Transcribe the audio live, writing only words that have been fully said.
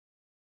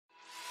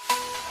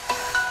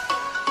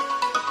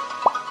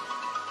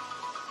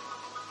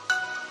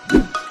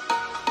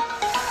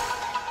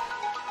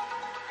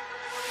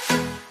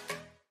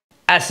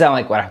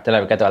Assalamu alaikum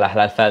warahmatullahi wabarakatuh ala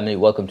Halal family.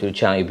 Welcome to the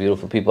channel, you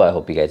beautiful people. I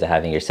hope you guys are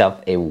having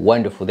yourself a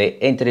wonderful day.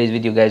 In today's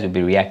video, guys, we'll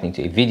be reacting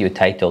to a video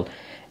titled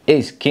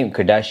 "Is Kim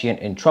Kardashian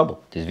in Trouble?"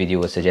 This video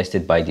was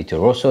suggested by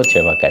Dito Rosso.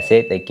 Terima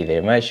kasih. Thank you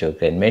very much.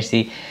 Shukran,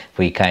 merci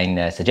for your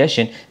kind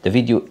suggestion. The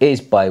video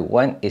is by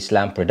One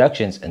Islam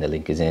Productions and the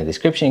link is in the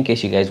description in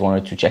case you guys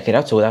wanted to check it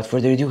out. So without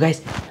further ado, guys,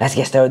 let's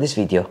get started with this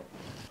video.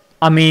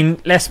 I mean,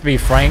 let's be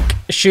frank,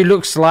 she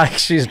looks like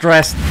she's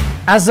dressed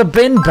as a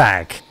bin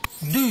bag.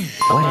 What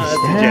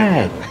is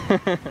that?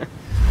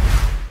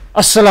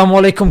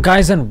 Assalamu alaikum,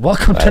 guys, and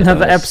welcome to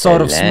another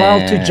episode of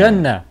Smile to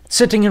Jannah.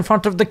 Sitting in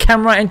front of the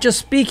camera and just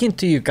speaking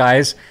to you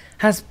guys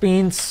has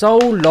been so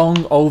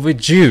long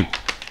overdue,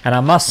 and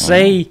I must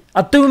say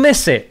I do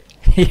miss it.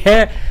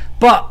 Yeah,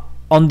 but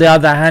on the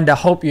other hand, I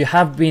hope you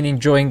have been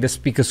enjoying the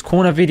Speaker's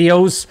Corner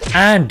videos,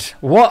 and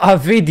what a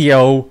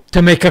video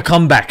to make a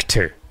comeback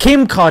to.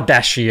 Kim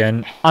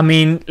Kardashian, I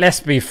mean,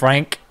 let's be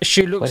frank,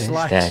 she looks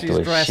like she's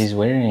dressed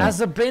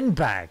as a bin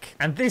bag.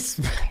 And this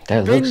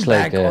bin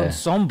bag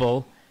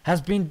ensemble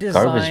has been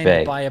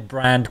designed by a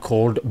brand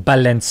called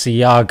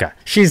Balenciaga.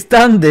 She's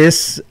done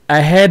this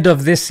ahead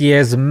of this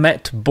year's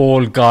Met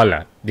Ball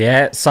Gala.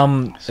 Yeah,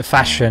 some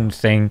fashion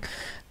thing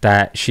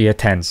that she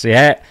attends.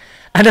 Yeah.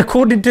 And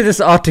according to this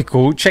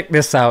article, check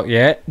this out,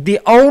 yeah, the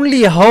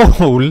only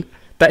hole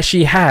that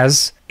she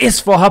has is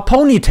for her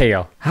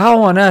ponytail.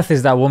 How on earth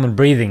is that woman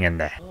breathing in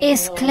there?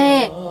 It's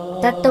clear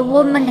that the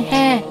woman's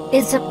hair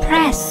is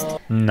oppressed.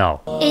 No.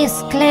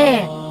 It's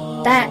clear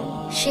that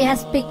she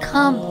has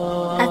become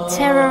a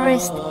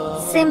terrorist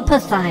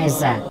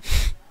sympathizer.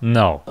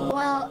 No.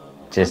 Well,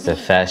 just a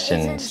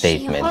fashion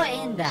statement.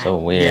 So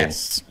weird.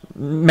 Yes,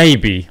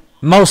 maybe.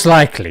 Most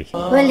likely.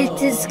 Well,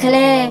 it is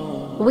clear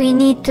we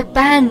need to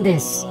ban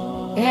this.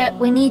 Yeah,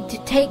 we need to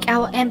take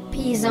our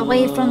MPs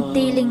away from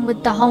dealing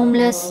with the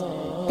homeless,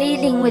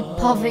 dealing with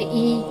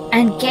poverty,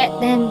 and get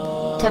them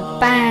to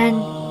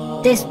ban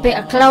this bit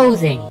of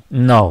clothing.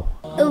 No.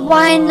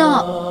 Why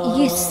not?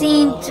 You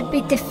seem to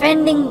be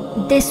defending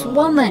this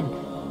woman.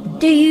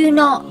 Do you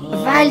not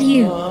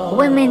value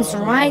women's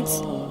rights?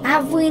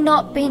 Have we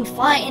not been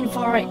fighting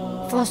for it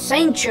for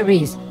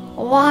centuries?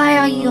 Why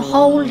are you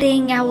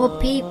holding our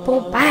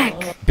people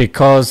back?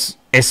 Because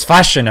it's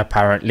fashion,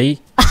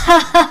 apparently.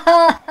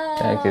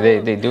 Exactly.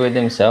 They do it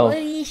themselves.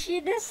 Well, you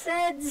should have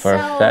said for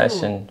so.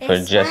 Fashion, for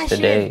it's just fashion.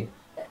 A day.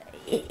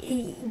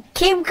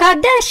 Kim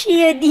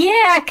Kardashian,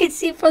 yeah, I could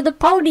see from the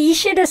pony. You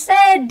should have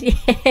said.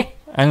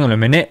 Hang on a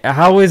minute.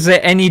 How is it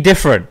any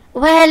different?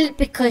 Well,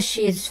 because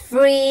she's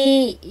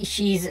free.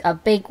 She's a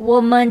big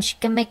woman. She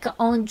can make her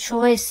own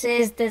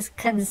choices. There's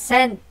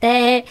consent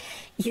there.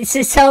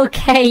 It's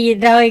okay, you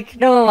know.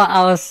 Ignore what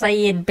I was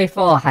saying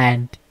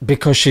beforehand.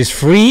 Because she's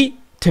free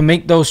to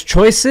make those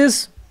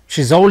choices.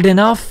 She's old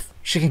enough.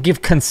 She can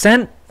give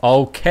consent.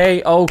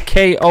 Okay.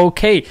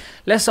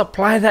 Let's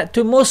apply that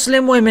to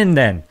Muslim women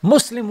then.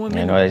 Muslim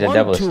women want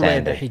to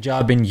wear the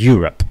hijab in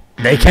Europe.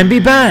 They can be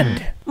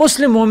banned.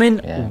 Muslim women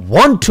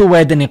want to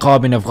wear the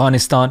niqab in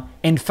Afghanistan.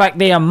 In fact,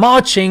 they are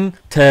marching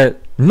to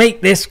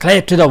make this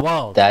clear to the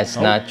world. That's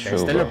not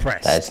true, bro.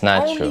 That's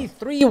not true. Only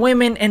 3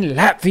 women in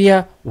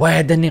Latvia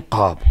wear the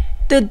niqab.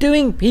 They're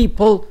doing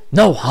people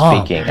no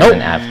harm.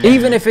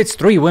 Even if it's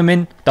 3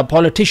 women, the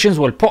politicians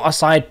will put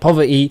aside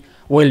poverty,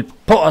 will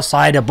put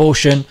aside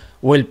abortion,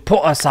 will put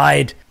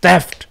aside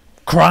theft,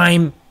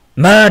 crime,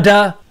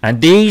 murder,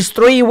 and these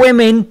 3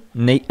 women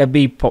need to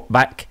be put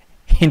back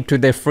into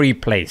their free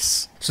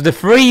place. So they're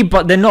free,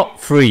 but they're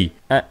not free.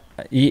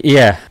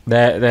 Yeah,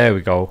 there we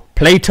go.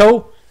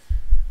 Plato,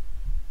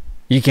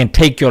 you can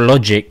take your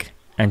logic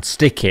and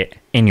stick it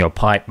in your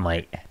pipe,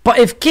 mate. But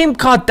if Kim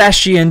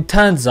Kardashian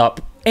turns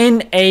up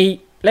in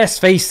a, let's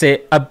face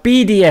it, a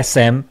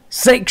BDSM,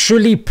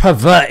 sexually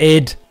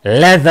perverted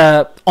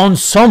leather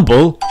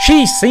ensemble,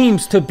 she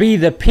seems to be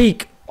the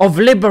peak of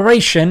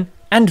liberation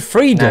and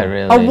freedom.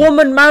 Really. A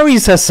woman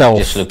marries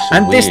herself,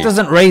 and weird. This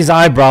doesn't raise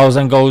eyebrows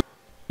and go,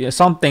 yeah,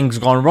 something's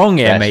gone wrong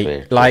here, mate.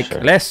 Weird, like,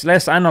 sure.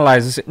 let's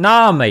analyze this.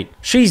 Nah, mate,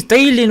 she's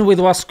dealing with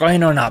what's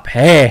going on up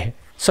here.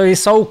 So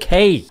it's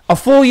okay. A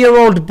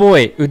 4-year-old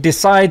boy who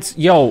decides,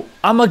 yo,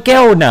 I'm a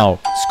girl now.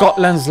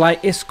 Scotland's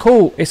like, it's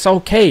cool, it's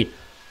okay.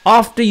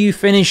 After you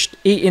finished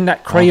eating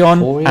that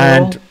crayon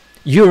and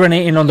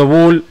urinating on the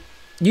wall,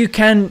 you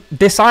can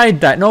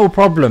decide that, no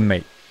problem,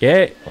 mate.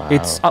 Yeah,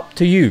 it's up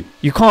to you.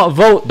 You can't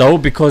vote though,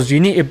 because you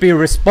need to be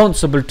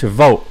responsible to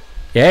vote.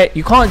 Yeah,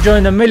 you can't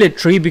join the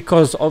military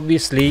because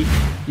obviously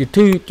you're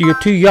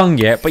too young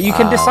yet, but you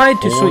can decide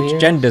to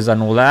switch genders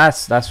and all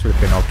that. That's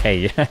flipping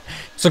okay.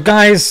 So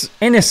guys,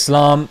 in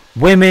Islam,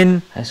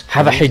 women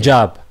have a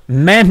hijab.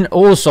 Men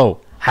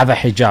also have a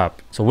hijab.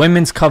 So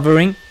women's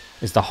covering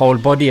is the whole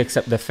body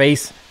except the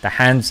face, the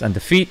hands and the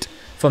feet.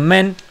 For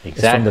men,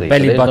 it's from the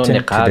belly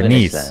button to the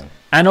knees.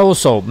 And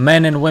also,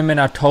 men and women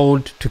are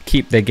told to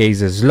keep their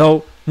gazes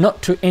low,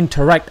 not to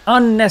interact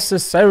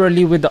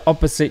unnecessarily with the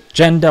opposite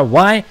gender.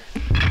 Why?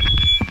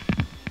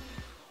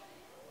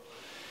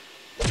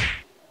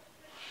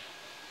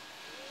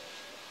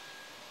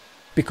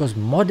 because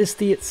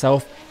modesty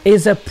itself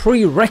is a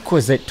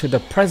prerequisite to the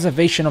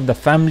preservation of the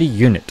family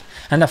unit.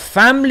 And the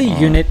family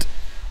unit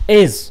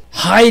is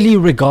highly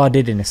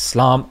regarded in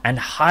Islam and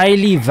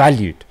highly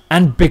valued.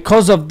 And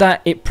because of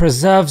that, it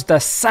preserves the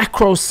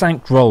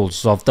sacrosanct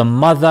roles of the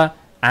mother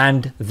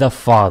and the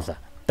father.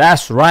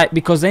 That's right,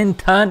 because in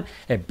turn,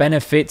 it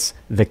benefits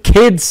the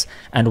kids.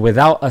 And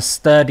without a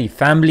sturdy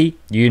family,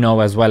 you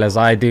know as well as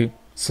I do,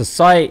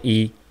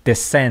 society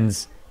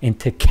descends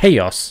into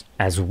chaos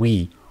as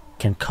we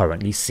can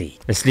currently see.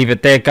 Let's leave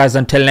it there, guys.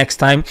 Until next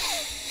time.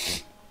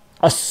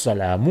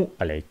 Assalamu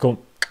alaikum.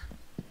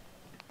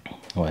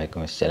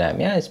 Walaikum assalam.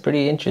 Yeah, it's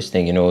pretty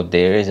interesting. You know,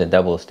 there is a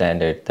double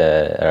standard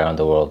around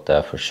the world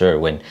for sure.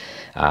 When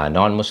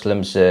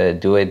non-Muslims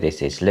do it, they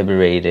say it's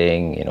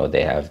liberating. You know,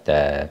 they have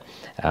the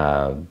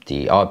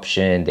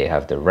option, they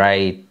have the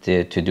right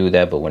to do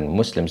that. But when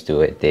Muslims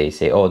do it, they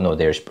say, oh no,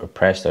 they're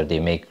oppressed, or they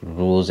make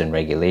rules and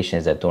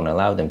regulations that don't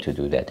allow them to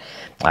do that.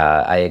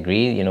 I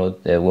agree, you know,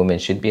 the women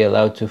should be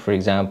allowed to, for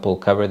example,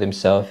 cover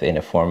themselves in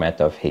a format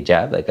of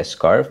hijab, like a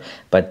scarf.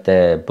 But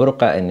the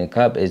burqa and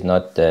niqab is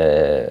not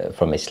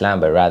from Islam,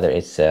 but rather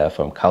it's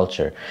from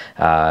culture.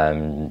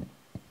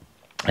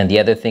 And the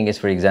other thing is,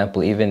 for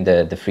example, even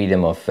the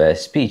freedom of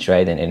speech,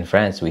 right? And in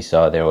France, we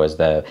saw there was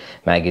the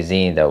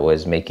magazine that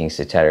was making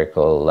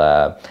satirical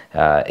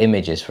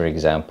images, for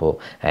example,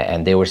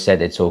 and they were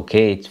said it's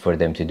okay for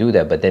them to do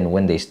that. But then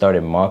when they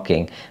started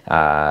mocking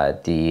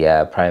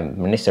the Prime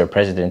Minister,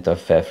 President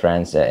of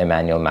France,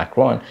 Emmanuel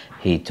Macron,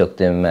 he took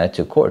them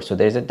to court. So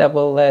there's a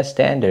double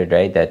standard,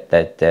 right?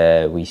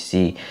 That we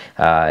see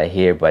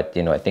here. But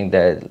you know, I think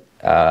that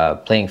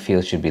playing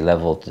field should be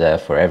leveled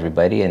for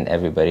everybody, and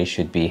everybody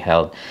should be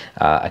held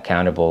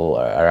accountable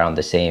around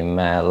the same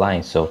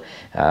line. So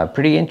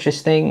pretty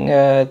interesting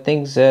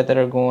things that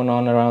are going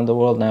on around the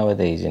world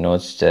nowadays. You know,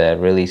 it's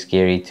really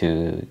scary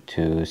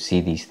to see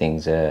these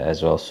things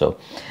as well. So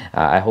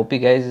I hope you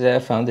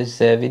guys found this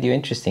video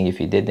interesting. If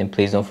you did, then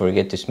please don't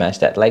forget to smash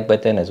that like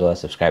button, as well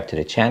as subscribe to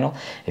the channel.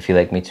 If you'd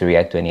like me to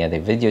react to any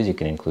other videos, you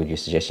can include your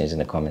suggestions in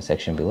the comment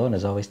section below. And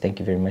as always, thank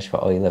you very much for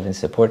all your love and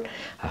support.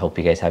 I hope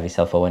you guys have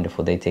yourself a wonderful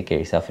day. Take care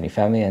of yourself and your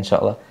family, and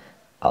inshallah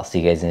I'll see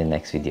you guys in the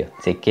next video.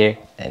 Take care,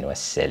 and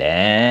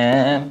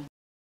wassalam.